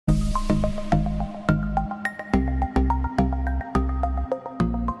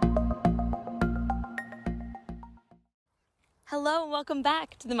Hello and welcome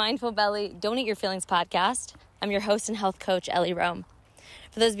back to the Mindful Belly Don't Eat Your Feelings podcast. I'm your host and health coach, Ellie Rome.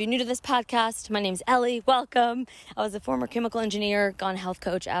 For those of you new to this podcast, my name's Ellie. Welcome. I was a former chemical engineer, gone health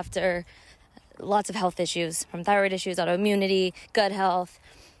coach after lots of health issues, from thyroid issues, autoimmunity, gut health,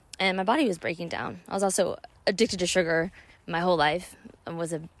 and my body was breaking down. I was also addicted to sugar my whole life. I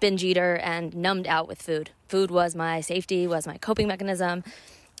was a binge eater and numbed out with food. Food was my safety, was my coping mechanism,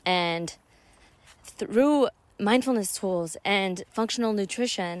 and through mindfulness tools and functional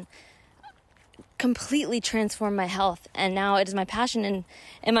nutrition completely transformed my health. And now it is my passion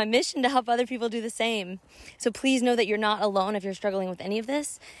and my mission to help other people do the same. So please know that you're not alone if you're struggling with any of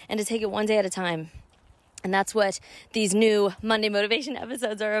this, and to take it one day at a time. And that's what these new Monday motivation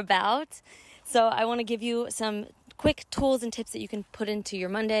episodes are about. So I want to give you some quick tools and tips that you can put into your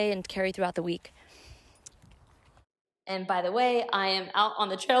Monday and carry throughout the week. And by the way, I am out on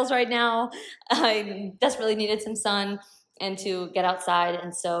the trails right now. I desperately needed some sun and to get outside.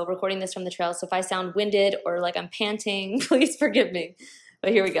 And so recording this from the trail. So if I sound winded or like I'm panting, please forgive me.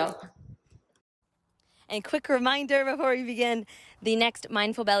 But here we go. And quick reminder before we begin, the next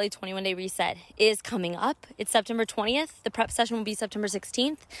Mindful Belly 21-day reset is coming up. It's September 20th. The prep session will be September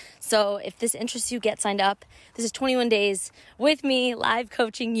 16th. So if this interests you, get signed up. This is 21 days with me, live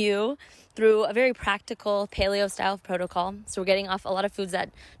coaching you through a very practical paleo-style protocol. So we're getting off a lot of foods that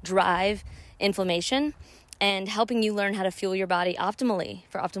drive inflammation and helping you learn how to fuel your body optimally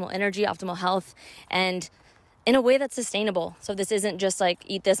for optimal energy, optimal health, and in a way that's sustainable. So this isn't just like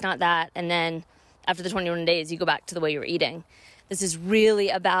eat this, not that, and then after the 21 days, you go back to the way you were eating. This is really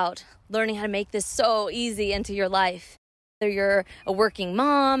about learning how to make this so easy into your life. Whether you're a working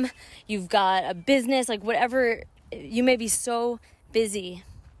mom, you've got a business, like whatever, you may be so busy,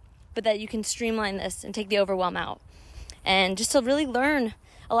 but that you can streamline this and take the overwhelm out. And just to really learn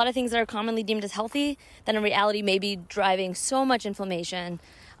a lot of things that are commonly deemed as healthy that in reality may be driving so much inflammation.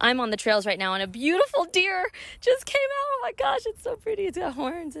 I'm on the trails right now and a beautiful deer just came out. Oh my gosh, it's so pretty. It's got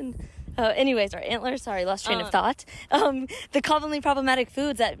horns and anyways, our antlers, lost train of thought. The commonly problematic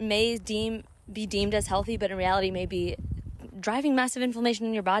foods that may be deemed as healthy, but in reality may be driving massive inflammation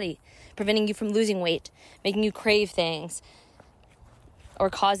in your body, preventing you from losing weight, making you crave things, or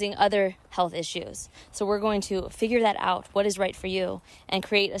causing other health issues. So we're going to figure that out, what is right for you, and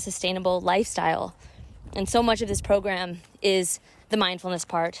create a sustainable lifestyle. And so much of this program is the mindfulness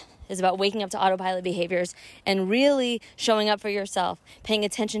part, is about waking up to autopilot behaviors and really showing up for yourself, paying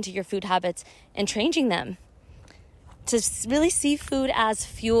attention to your food habits and changing them to really see food as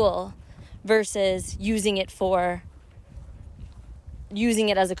fuel versus using it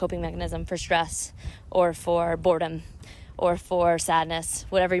as a coping mechanism for stress or for boredom or for sadness,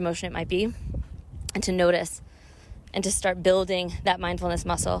 whatever emotion it might be, and to notice and to start building that mindfulness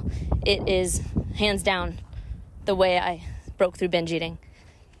muscle. It is hands down the way I broke through binge eating.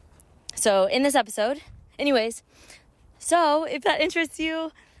 So in this episode, anyways, so if that interests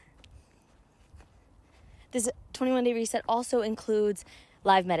you, this 21-day reset also includes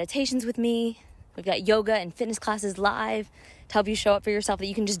live meditations with me. We've got yoga and fitness classes live to help you show up for yourself that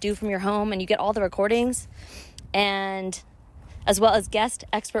you can just do from your home, and you get all the recordings, and as well as guest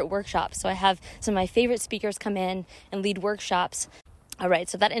expert workshops. So I have some of my favorite speakers come in and lead workshops. All right,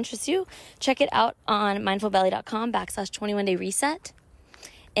 so if that interests you, check it out on mindfulbelly.com/21-day reset.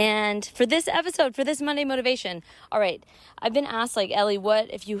 And for this episode, for this Monday motivation, all right, I've been asked, like, Ellie,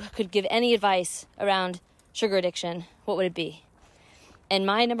 what if you could give any advice around sugar addiction, what would it be? And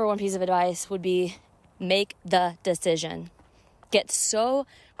my number one piece of advice would be make the decision. Get so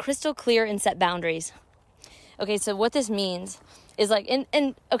crystal clear and set boundaries. Okay, so what this means is like,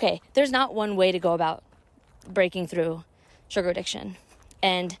 okay, there's not one way to go about breaking through sugar addiction.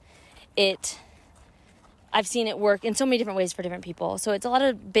 And I've seen it work in so many different ways for different people. So it's a lot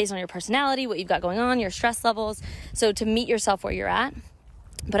of based on your personality, what you've got going on, your stress levels. So to meet yourself where you're at.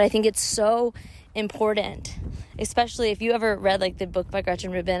 But I think it's so important, especially if you ever read like the book by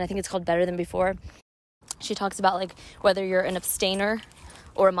Gretchen Rubin, I think it's called Better Than Before. She talks about like whether you're an abstainer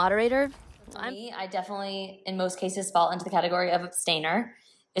or a moderator. I definitely, in most cases, fall into the category of abstainer.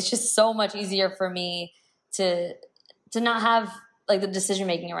 It's just so much easier for me to not have like the decision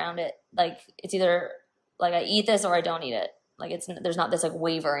making around it. Like it's either like I eat this or I don't eat it. Like there's not this like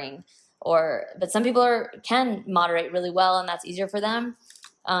wavering. But some people can moderate really well, and that's easier for them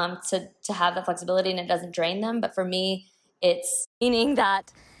to have that flexibility, and it doesn't drain them. But for me, it's meaning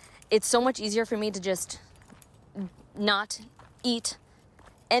that it's so much easier for me to just not eat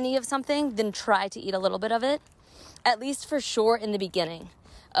any of something than try to eat a little bit of it, at least for sure in the beginning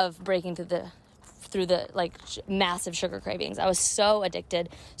of breaking through the like massive sugar cravings. I was so addicted,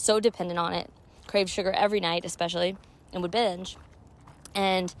 so dependent on it, craved sugar every night especially, and would binge.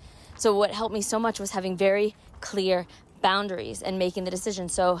 And so what helped me so much was having very clear boundaries and making the decision.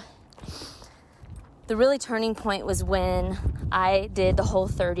 So the really turning point was when I did the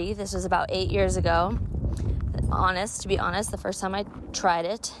Whole30. This was about 8 years ago. To be honest, the first time I tried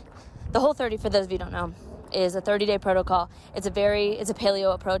it. The Whole30, for those of you who don't know, is a 30-day protocol. It's a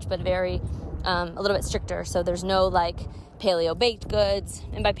paleo approach, but a little bit stricter. So there's no like paleo baked goods.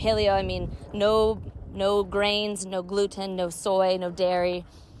 And by paleo, I mean no grains, no gluten, no soy, no dairy,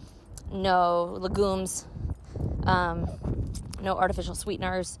 no legumes, no artificial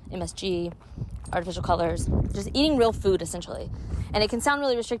sweeteners, MSG, artificial colors, just eating real food essentially. And it can sound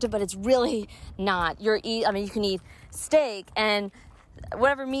really restrictive, but it's really not. You can eat steak and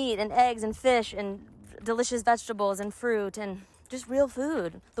whatever meat and eggs and fish and delicious vegetables and fruit and just real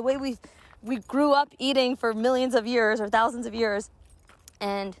food. The way we grew up eating for millions of years or thousands of years,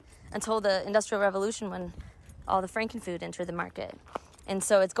 and until the Industrial Revolution when all the Frankenfood entered the market. And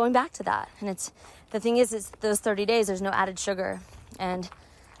so it's going back to that. And the thing is those 30 days, there's no added sugar. And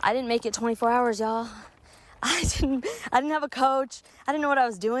I didn't make it 24 hours, y'all. I didn't have a coach. I didn't know what I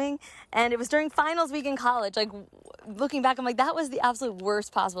was doing. And it was during finals week in college. Like, looking back, I'm like, that was the absolute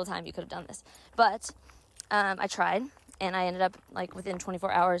worst possible time you could have done this. But I tried, and I ended up, like, within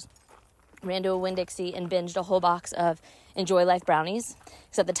 24 hours, ran to a Winn-Dixie and binged a whole box of Enjoy Life brownies.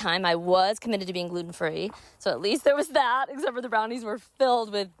 Because at the time, I was committed to being gluten-free. So at least there was that, except for the brownies were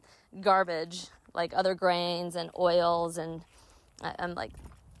filled with garbage, like other grains and oils and like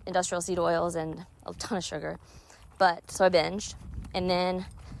industrial seed oils and a ton of sugar. So I binged, and then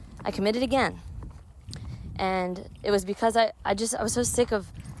I committed again. And it was because I was so sick of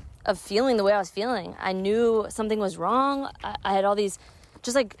feeling the way I was feeling. I knew something was wrong. I had all these,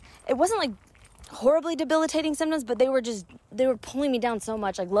 just like, it wasn't like horribly debilitating symptoms, but they were pulling me down so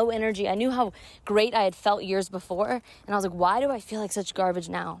much, like low energy. I knew how great I had felt years before, and I was like, why do I feel like such garbage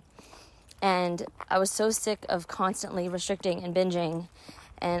now? And I was so sick of constantly restricting and binging,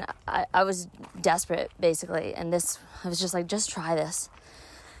 and I was desperate, basically. And I was just like, just try this.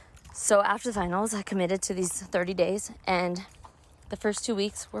 So after the finals, I committed to these 30 days, and the first 2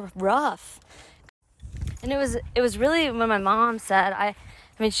 weeks were rough. And it was really when my mom said,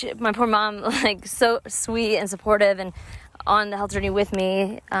 my poor mom, like, so sweet and supportive and on the health journey with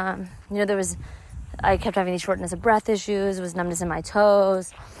me. I kept having these shortness of breath issues, was numbness in my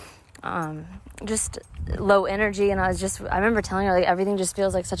toes, just low energy. And I remember telling her, like, everything just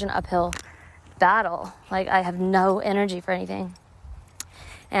feels like such an uphill battle. Like, I have no energy for anything.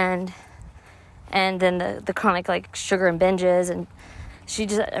 And then the chronic, like, sugar and binges. And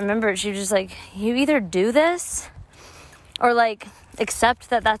I remember she was just like, you either do this or, like, accept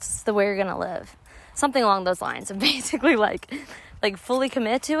that that's the way you're going to live. Something along those lines. And basically, like fully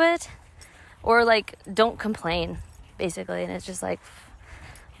commit to it or, like, don't complain, basically. And it's just like,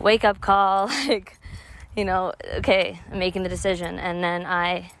 wake up call, like, okay, I'm making the decision. And then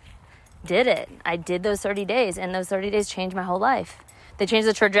I did it. I did those 30 days, and those 30 days changed my whole life. They changed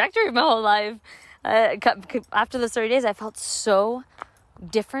the trajectory of my whole life. After those 30 days, I felt so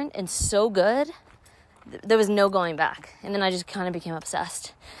different and so good. There was no going back. And then I just kind of became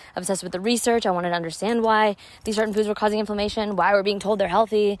obsessed with the research. I wanted to understand why these certain foods were causing inflammation, why we're being told they're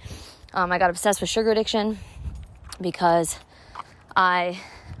healthy. I got obsessed with sugar addiction because I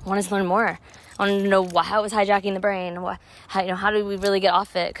wanted to learn more. I wanted to know how it was hijacking the brain. How do we really get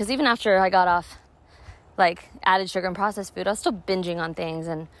off it? Because even after I got off, like, added sugar and processed food, I was still binging on things,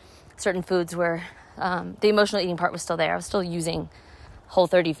 and certain foods were, the emotional eating part was still there. I was still using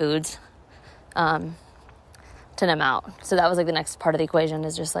Whole30 foods to numb out. So that was, like, the next part of the equation,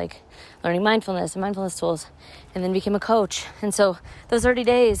 is just, like, learning mindfulness and mindfulness tools, and then became a coach. And so those 30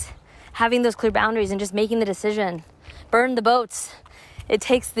 days, having those clear boundaries and just making the decision, burn the boats. It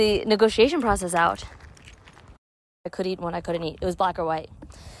takes the negotiation process out. I could eat what I couldn't eat. It was black or white.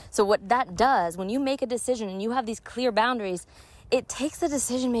 So what that does, when you make a decision and you have these clear boundaries, it takes the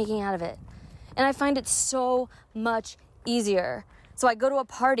decision making out of it. And I find it so much easier. So I go to a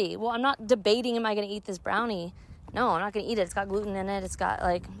party. Well, I'm not debating, am I going to eat this brownie? No, I'm not going to eat it. It's got gluten in it. It's got,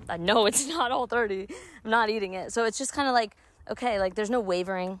 like, I know it's not Whole30. I'm not eating it. So it's just kind of like, okay, like, there's no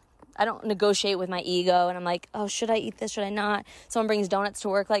wavering. I don't negotiate with my ego, and I'm like, oh, should I eat this? Should I not? Someone brings donuts to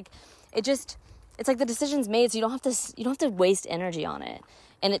work. Like, it's like the decision's made, so you don't have to waste energy on it.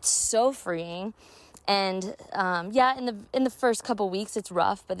 And it's so freeing. And in the first couple weeks it's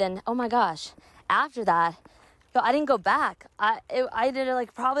rough, but then, oh my gosh, after that, I didn't go back. I did it,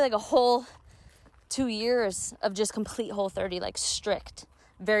 like, probably like a whole 2 years of just complete Whole30, like, strict,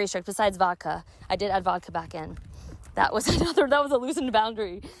 very strict. Besides vodka, I did add vodka back in. That was a loosened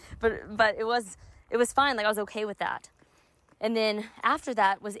boundary, but it was fine. Like, I was okay with that. And then after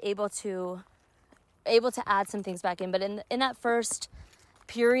that was able to add some things back in. But in that first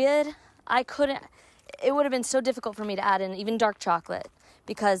period, I couldn't, it would have been so difficult for me to add in even dark chocolate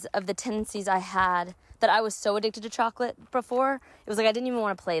because of the tendencies I had, that I was so addicted to chocolate before. It was like I didn't even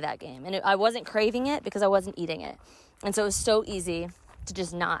want to play that game. And I wasn't craving it because I wasn't eating it. And so it was so easy to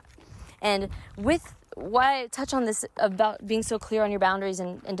just not. And with why I touch on this about being so clear on your boundaries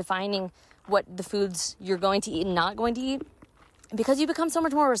and defining what the foods you're going to eat and not going to eat, because you become so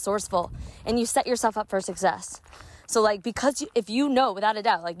much more resourceful and you set yourself up for success. So like, because if you know without a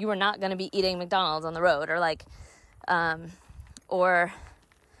doubt, like you are not going to be eating McDonald's on the road, or like, or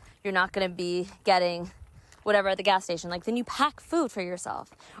you're not going to be getting whatever at the gas station, like then you pack food for yourself.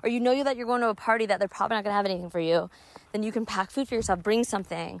 Or you know that you're going to a party that they're probably not going to have anything for you, then you can pack food for yourself, bring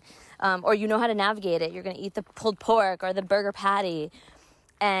something, or you know how to navigate it. You're going to eat the pulled pork or the burger patty.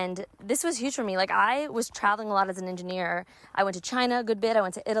 And this was huge for me. Like I was traveling a lot as an engineer. I went to China a good bit. I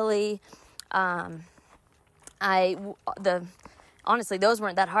went to Italy. Honestly, those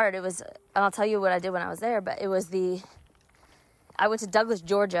weren't that hard. It was, and I'll tell you what I did when I was there, but it was I went to Douglas,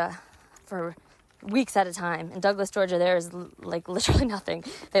 Georgia for weeks at a time. In Douglas, Georgia, there is like literally nothing.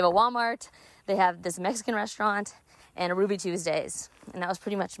 They have a Walmart, they have this Mexican restaurant, and a Ruby Tuesdays. And that was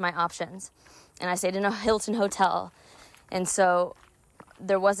pretty much my options. And I stayed in a Hilton hotel. And so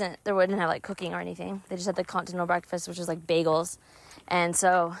they wouldn't have like cooking or anything. They just had the continental breakfast, which was like bagels. And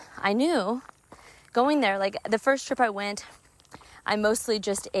so I knew going there, like the first trip I went, I mostly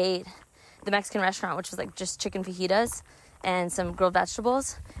just ate the Mexican restaurant, which was like just chicken fajitas and some grilled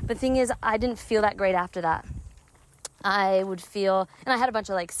vegetables. But the thing is, I didn't feel that great after that. I would feel, and I had a bunch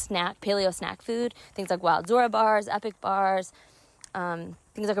of like paleo snack food, things like Wild Zora bars, Epic bars,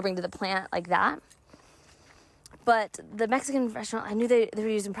 things I could bring to the plant like that. But the Mexican restaurant, I knew they were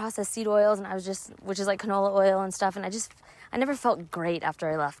using processed seed oils, and which is like canola oil and stuff. And I never felt great after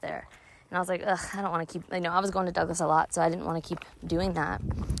I left there. And I was like, ugh, I don't want to keep, I was going to Douglas a lot, so I didn't want to keep doing that.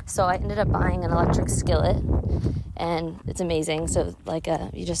 So I ended up buying an electric skillet, and it's amazing. So like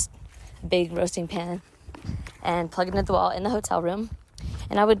you just big roasting pan and plug it into the wall in the hotel room.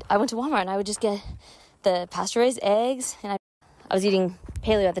 And I went to Walmart and I would just get the pasture-raised eggs, and I was eating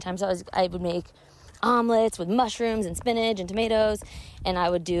paleo at the time, so I would make omelets with mushrooms and spinach and tomatoes, and I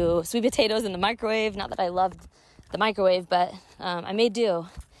would do sweet potatoes in the microwave. Not that I loved the microwave, but I made do.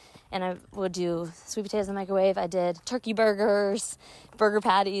 And I would do sweet potatoes in the microwave. I did turkey burgers, burger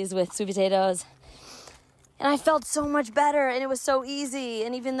patties with sweet potatoes. And I felt so much better, and it was so easy.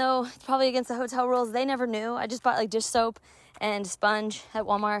 And even though it's probably against the hotel rules, they never knew. I just bought like dish soap and sponge at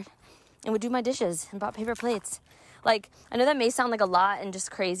Walmart and would do my dishes and bought paper plates. Like, I know that may sound like a lot and just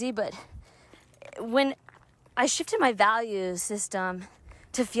crazy, but when I shifted my value system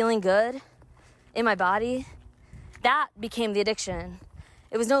to feeling good in my body, that became the addiction.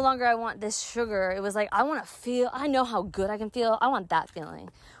 It was no longer, I want this sugar. It was like, I want to feel, I know how good I can feel. I want that feeling.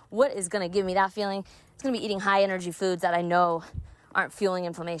 What is going to give me that feeling? It's going to be eating high energy foods that I know aren't fueling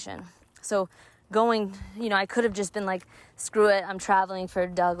inflammation. So going, I could have just been like, screw it. I'm traveling to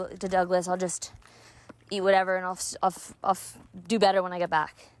Douglas. I'll just eat whatever and I'll do better when I get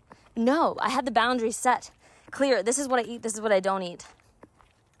back. No, I had the boundaries set clear. This is what I eat. This is what I don't eat.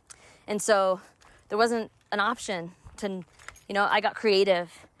 And so there wasn't an option to, I got creative,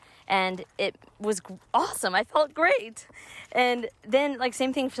 and it was awesome. I felt great. And then like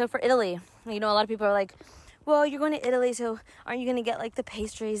same thing for Italy. A lot of people are like, well, you're going to Italy, so aren't you going to get like the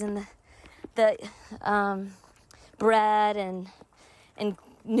pastries and the bread and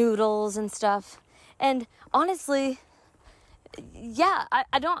noodles and stuff? And honestly, yeah,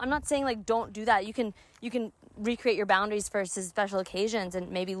 I'm not saying like don't do that. You can recreate your boundaries for special occasions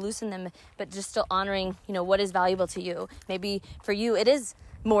and maybe loosen them, but just still honoring, what is valuable to you. Maybe for you, it is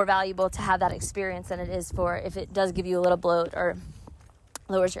more valuable to have that experience than it is for if it does give you a little bloat or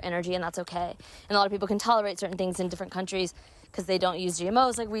lowers your energy, and that's okay. And a lot of people can tolerate certain things in different countries because they don't use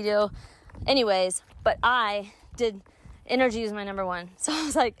GMOs like we do. Anyways, but energy is my number one. So I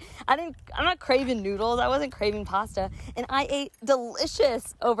was like, I'm not craving noodles. I wasn't craving pasta. And I ate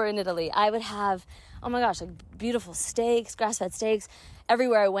delicious over in Italy. I would have, oh my gosh, like beautiful steaks, grass-fed steaks.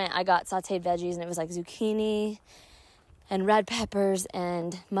 Everywhere I went, I got sauteed veggies, and it was like zucchini and red peppers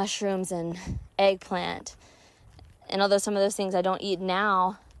and mushrooms and eggplant. And although some of those things I don't eat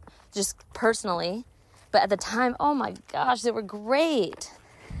now, just personally, but at the time, oh my gosh, they were great.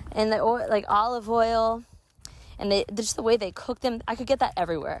 And the oil, like olive oil, and just the way they cook them, I could get that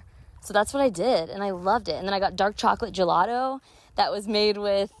everywhere. So that's what I did, and I loved it. And then I got dark chocolate gelato that was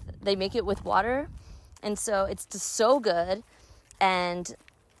they make it with water. And so it's just so good. And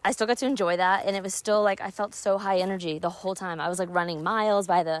I still got to enjoy that. And it was still like, I felt so high energy the whole time. I was like running miles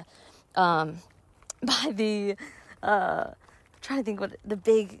by the, trying to think what the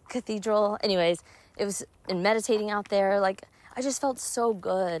big cathedral. Anyways, it was in meditating out there. Like, I just felt so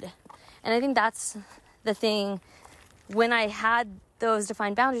good. And I think that's the thing. When I had those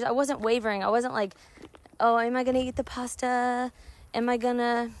defined boundaries, I wasn't wavering. I wasn't like, oh, am I going to eat the pasta? Am I going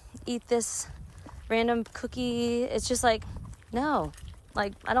to eat this random cookie? It's just like, no,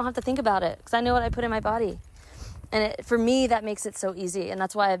 like, I don't have to think about it because I know what I put in my body. And for me, that makes it so easy. And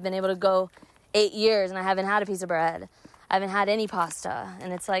that's why I've been able to go 8 years and I haven't had a piece of bread. I haven't had any pasta.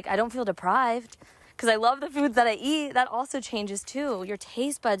 And it's like, I don't feel deprived because I love the foods that I eat. That also changes too. Your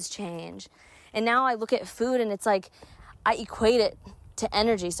taste buds change. And now I look at food and it's like, I equate it to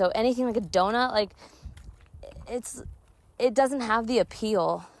energy. So anything like a donut, like it doesn't have the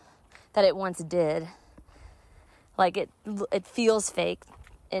appeal that it once did. Like it feels fake.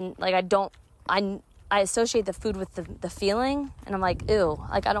 And like I associate the food with the feeling, and I'm like, ew,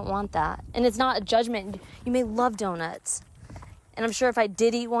 like I don't want that. And it's not a judgment. You may love donuts. And I'm sure if I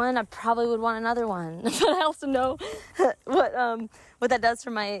did eat one, I probably would want another one. But I also know what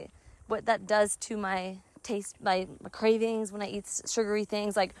that does to my taste, my cravings when I eat sugary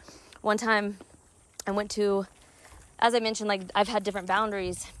things. Like one time I went to, as I mentioned, like I've had different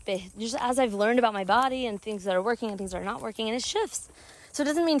boundaries just as I've learned about my body and things that are working and things that are not working, and it shifts. So it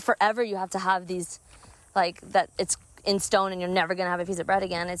doesn't mean forever you have to have these, like that it's in stone and you're never going to have a piece of bread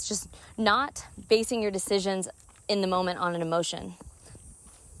again. It's just not basing your decisions in the moment on an emotion.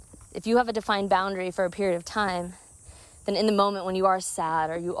 If you have a defined boundary for a period of time, then in the moment when you are sad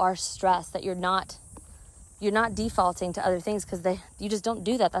or you are stressed, that you're not defaulting to other things because you just don't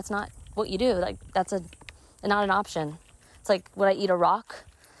do that. That's not what you do. Like that's not an option. It's like, would I eat a rock?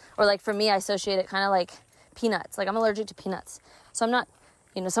 Or like for me, I associate it kind of like peanuts. Like I'm allergic to peanuts. So I'm not,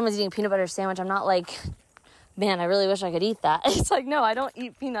 someone's eating a peanut butter sandwich. I'm not like, man, I really wish I could eat that. It's like, no, I don't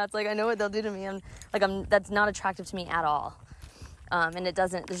eat peanuts. Like I know what they'll do to me. That's not attractive to me at all. And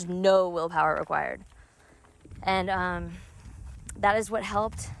there's no willpower required. And that is what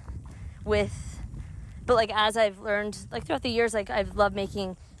helped with, but like as I've learned, like throughout the years, like I've loved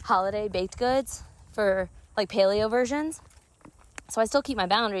making holiday baked goods for like paleo versions. So I still keep my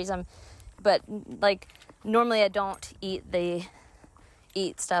boundaries. But like normally I don't eat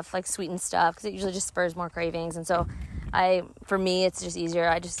stuff like sweetened stuff because it usually just spurs more cravings. And so for me, it's just easier.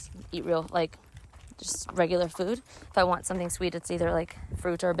 I just eat real, like just regular food. If I want something sweet, it's either like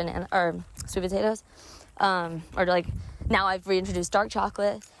fruit or banana or sweet potatoes. Or like now I've reintroduced dark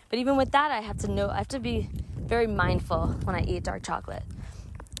chocolate. But even with that, I have to be very mindful when I eat dark chocolate.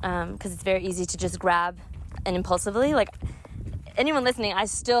 Because it's very easy to just grab and impulsively. Like anyone listening, I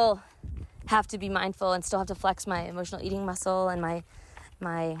still have to be mindful and still have to flex my emotional eating muscle and my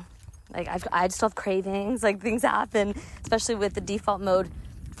like I still have cravings. Like things happen, especially with the default mode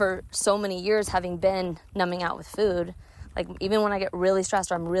for so many years having been numbing out with food. Like even when I get really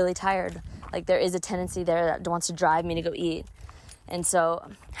stressed or I'm really tired, like there is a tendency there that wants to drive me to go eat. And so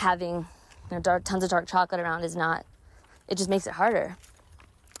having tons of dark chocolate around it just makes it harder.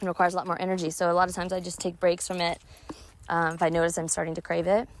 It requires a lot more energy. So a lot of times I just take breaks from it. If I notice I'm starting to crave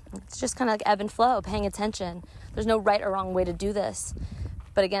it, it's just kind of like ebb and flow, paying attention. There's no right or wrong way to do this.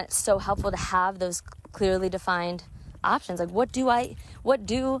 But again, it's so helpful to have those clearly defined options. Like what foods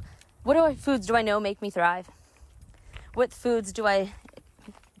do I know make me thrive? What foods do I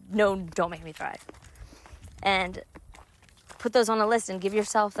know don't make me thrive? And put those on a list and give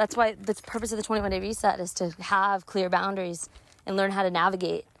yourself, that's why the purpose of the 21-day reset is to have clear boundaries and learn how to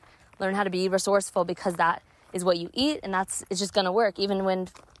navigate, learn how to be resourceful, because that is what you eat, and it's just going to work even when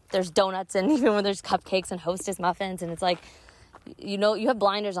there's donuts and even when there's cupcakes and Hostess muffins. And it's like, you have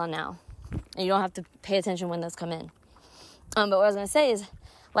blinders on now and you don't have to pay attention when those come in. But what I was going to say is,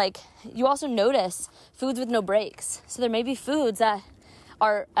 like, you also notice foods with no breaks. So there may be foods that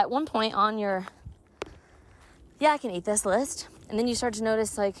are at one point on your, I can eat this list. And then you start to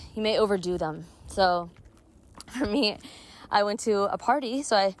notice, like, you may overdo them. So for me, I went to a party.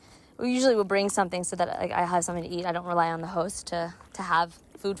 So we usually will bring something so that I have something to eat. I don't rely on the host to have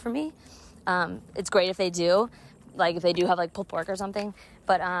food for me. It's great if they do. Like if they do have like pulled pork or something.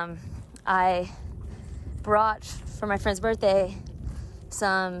 But I brought for my friend's birthday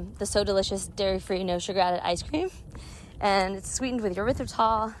the So Delicious dairy-free, no sugar added ice cream, and it's sweetened with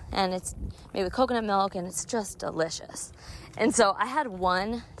erythritol, and it's made with coconut milk, and it's just delicious. And so I had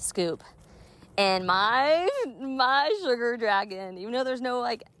one scoop, and my sugar dragon, even though there's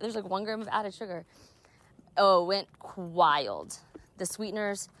 1 gram of added sugar, went wild. The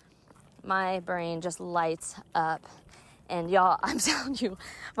sweeteners, my brain just lights up. And y'all, I'm telling you,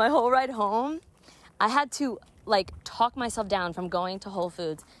 my whole ride home, I had to like talk myself down from going to Whole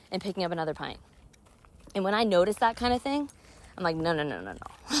Foods and picking up another pint. And when I notice that kind of thing, I'm like, no.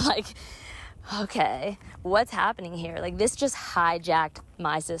 Like, okay, what's happening here? Like, this just hijacked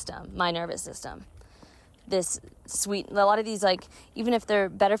my system, my nervous system. This sweet, a lot of these, like, even if they're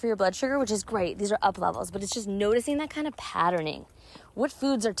better for your blood sugar, which is great, these are up levels, but it's just noticing that kind of patterning. What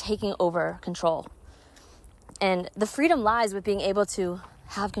foods are taking over control? And the freedom lies with being able to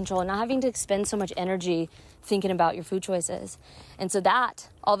have control and not having to expend so much energy thinking about your food choices. And so that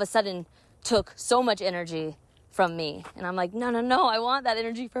all of a sudden took so much energy from me. And I'm like, no, I want that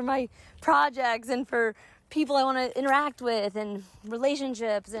energy for my projects and for people I want to interact with and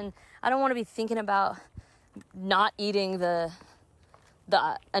relationships. And I don't want to be thinking about not eating the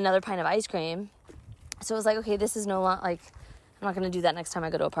another pint of ice cream. So it was like, okay, this is no longer, like, I'm not going to do that next time I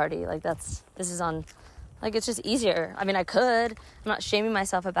go to a party. Like, this is on, like, it's just easier. I mean, I could. I'm not shaming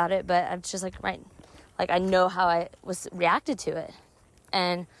myself about it, but I'm just like, right. Like, I know how I was reacted to it.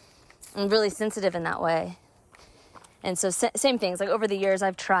 And I'm really sensitive in that way. And so same things. Like, over the years,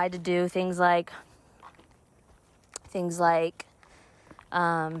 I've tried to do things like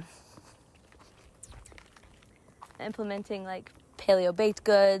implementing, like, paleo baked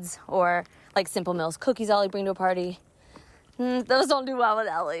goods or, like, Simple Mills cookies I'll bring to a party. Those don't do well with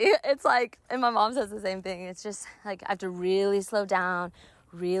Ellie. It's like, and my mom says the same thing. It's just like, I have to really slow down,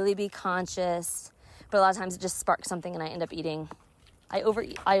 really be conscious. But a lot of times it just sparks something and I end up eating. I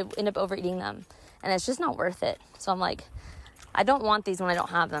end up overeating them. And it's just not worth it. So I'm like, I don't want these when I don't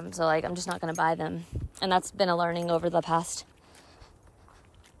have them. So, like, I'm just not going to buy them. And that's been a learning over the past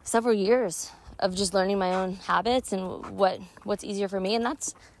several years of just learning my own habits and what's easier for me. And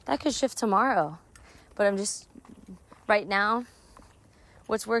that could shift tomorrow. But I'm just, right now,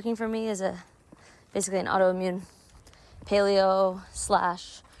 what's working for me is basically an autoimmune paleo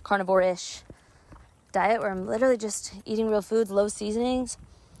 / carnivore-ish diet where I'm literally just eating real foods, low seasonings.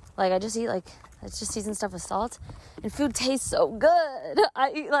 Like, I just eat, like, it's just seasoned stuff with salt. And food tastes so good.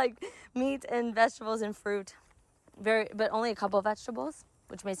 I eat, like, meat and vegetables and fruit. But only a couple of vegetables,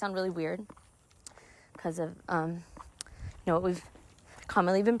 which may sound really weird because of, what we've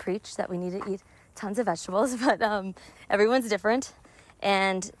commonly been preached, that we need to eat tons of vegetables. But everyone's different.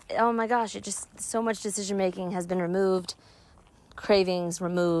 And, oh my gosh, it just, so much decision-making has been removed. Cravings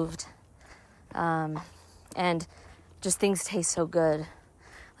removed. And just things taste so good.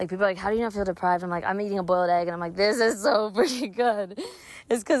 Like, people are like, how do you not feel deprived? I'm like, I'm eating a boiled egg, and I'm like, this is so pretty good.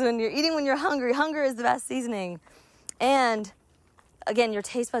 It's because when you're eating when you're hungry, hunger is the best seasoning. And, again, your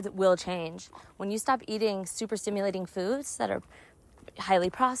taste buds will change. When you stop eating super stimulating foods that are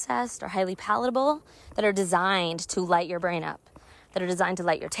highly processed or highly palatable, that are designed to light your brain up, that are designed to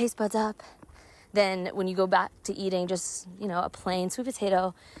light your taste buds up, then when you go back to eating just, a plain sweet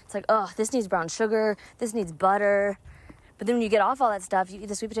potato, it's like, oh, this needs brown sugar, this needs butter. But then when you get off all that stuff, you eat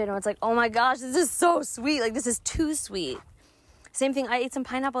the sweet potato and it's like, oh my gosh, this is so sweet. Like, this is too sweet. Same thing, I ate some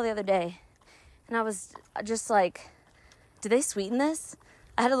pineapple the other day. And I was just like, did they sweeten this?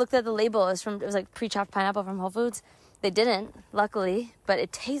 I had to look at the label. It was like pre-chopped pineapple from Whole Foods. They didn't, luckily. But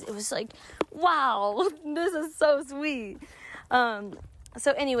it was like, wow, this is so sweet.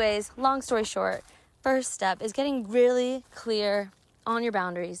 So anyways, long story short, first step is getting really clear on your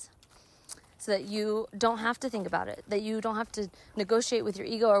boundaries so that you don't have to think about it, that you don't have to negotiate with your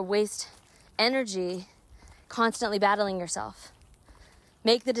ego or waste energy constantly battling yourself.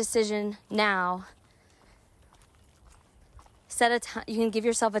 Make the decision now. Set a time. You can give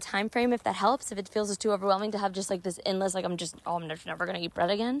yourself a time frame if that helps, if it feels too overwhelming to have just like this endless, like I'm never going to eat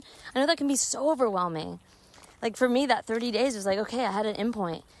bread again. I know that can be so overwhelming. Like, for me, that 30 days was like, okay, I had an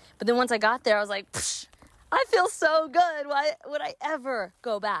endpoint. But then once I got there, I was like, I feel so good. Why would I ever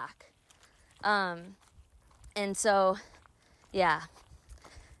go back? And so, yeah,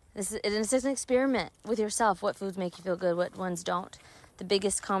 it's an experiment with yourself. What foods make you feel good? What ones don't? The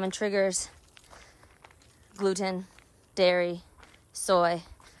biggest common triggers: gluten, dairy, soy,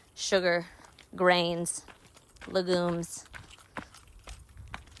 sugar, grains, legumes,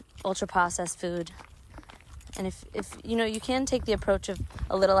 ultra-processed food. And if you can take the approach of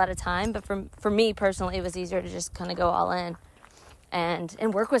a little at a time, but for me personally, it was easier to just kind of go all in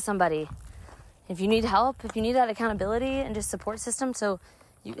and work with somebody. If you need help, if you need that accountability and just support system so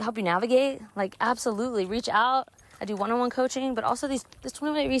you help you navigate, like, absolutely reach out. I do one-on-one coaching, but also this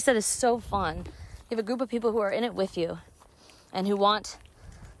 20-minute reset is so fun. You have a group of people who are in it with you and who want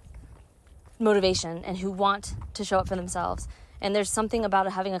motivation and who want to show up for themselves. And there's something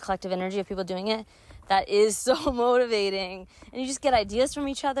about having a collective energy of people doing it that is so motivating. And you just get ideas from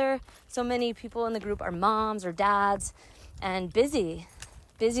each other. So many people in the group are moms or dads. and busy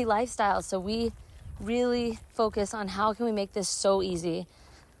lifestyle. So we really focus on how can we make this so easy,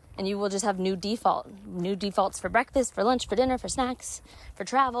 and you will just have new defaults for breakfast, for lunch, for dinner, for snacks, for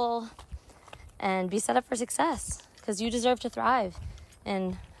travel, and be set up for success because you deserve to thrive.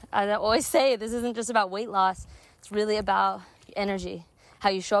 And I always say this isn't just about weight loss. It's really about energy, how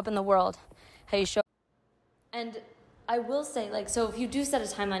you show up in the world, how you show. And I will say, like, so if you do set a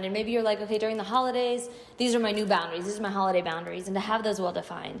timeline and maybe you're like, okay, during the holidays, these are my new boundaries. These are my holiday boundaries. And to have those well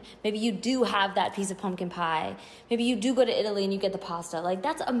defined, maybe you do have that piece of pumpkin pie. Maybe you do go to Italy and you get the pasta. Like,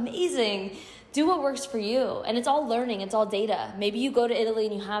 that's amazing. Do what works for you. And it's all learning. It's all data. Maybe you go to Italy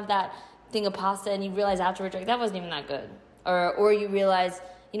and you have that thing of pasta and you realize afterwards, like, that wasn't even that good. Or you realize,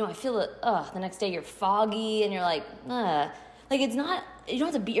 I feel it, the next day you're foggy and you're like, Like, it's not, you don't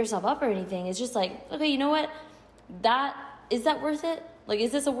have to beat yourself up or anything. It's just like, okay, you know what? Is that worth it? Like,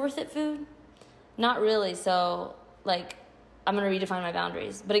 is this a worth it food? Not really. So, like, I'm going to redefine my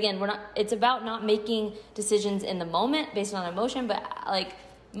boundaries. But again, it's about not making decisions in the moment based on emotion, but like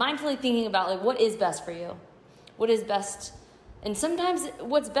mindfully thinking about like what is best for you. What is best? And sometimes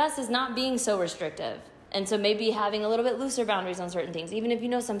what's best is not being so restrictive. And so maybe having a little bit looser boundaries on certain things, even if you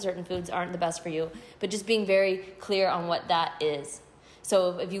know some certain foods aren't the best for you, but just being very clear on what that is.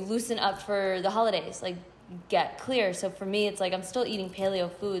 So if you loosen up for the holidays, like, get clear. So for me, it's like I'm still eating paleo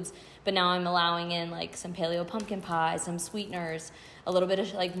foods, but now I'm allowing in like some paleo pumpkin pie, some sweeteners, a little bit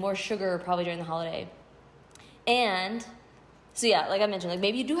of like more sugar probably during the holiday. And so yeah, like I mentioned, like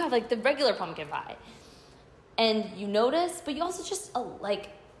maybe you do have like the regular pumpkin pie and you notice, but you also just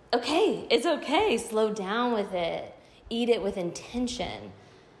okay, it's okay. Slow down with it. Eat it with intention.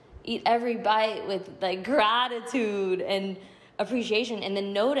 Eat every bite with like gratitude and appreciation, and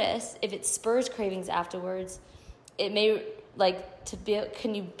then notice if it spurs cravings afterwards. It may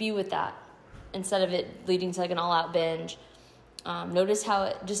can you be with that instead of it leading to like an all-out binge? Notice how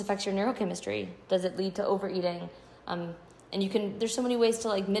it just affects your neurochemistry. Does it lead to overeating? And there's so many ways to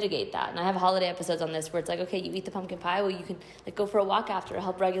like mitigate that. And I have holiday episodes on this where it's like, okay, you eat the pumpkin pie, well, you can like go for a walk after to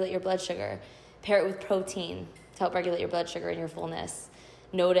help regulate your blood sugar. Pair it with protein to help regulate your blood sugar and your fullness.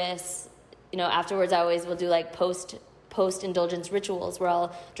 Notice, afterwards I always will do like post-indulgence rituals where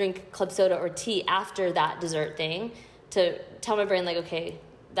I'll drink club soda or tea after that dessert thing to tell my brain like, okay,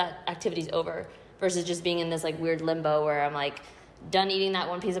 that activity's over, versus just being in this like weird limbo where I'm like done eating that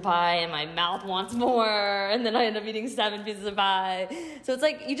one piece of pie and my mouth wants more, and then I end up eating 7 pieces of pie. So it's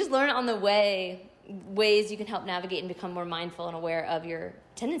like you just learn on the ways you can help navigate and become more mindful and aware of your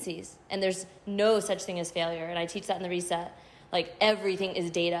tendencies. And there's no such thing as failure. And I teach that in the reset. Like, everything is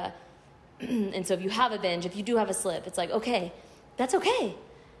data. And so if you have a binge, if you do have a slip, it's like, okay, that's okay.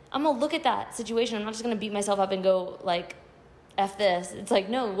 I'm going to look at that situation. I'm not just going to beat myself up and go like, F this. It's like,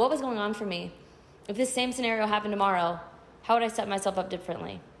 no, what was going on for me? If this same scenario happened tomorrow, how would I set myself up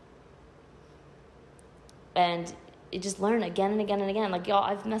differently? And you just learn again and again and again. Like, y'all,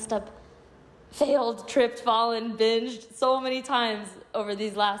 I've messed up, failed, tripped, fallen, binged so many times over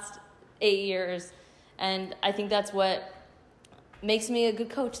these last 8 years. And I think that's what makes me a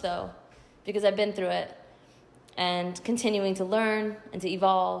good coach, though, because I've been through it and continuing to learn and to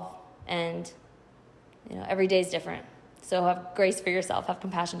evolve, and every day is different. So have grace for yourself, have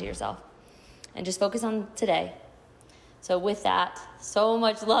compassion to yourself, and just focus on today. So with that, so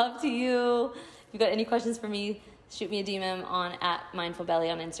much love to you. If you've got any questions for me, shoot me a DM on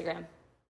 @mindfulbelly on Instagram.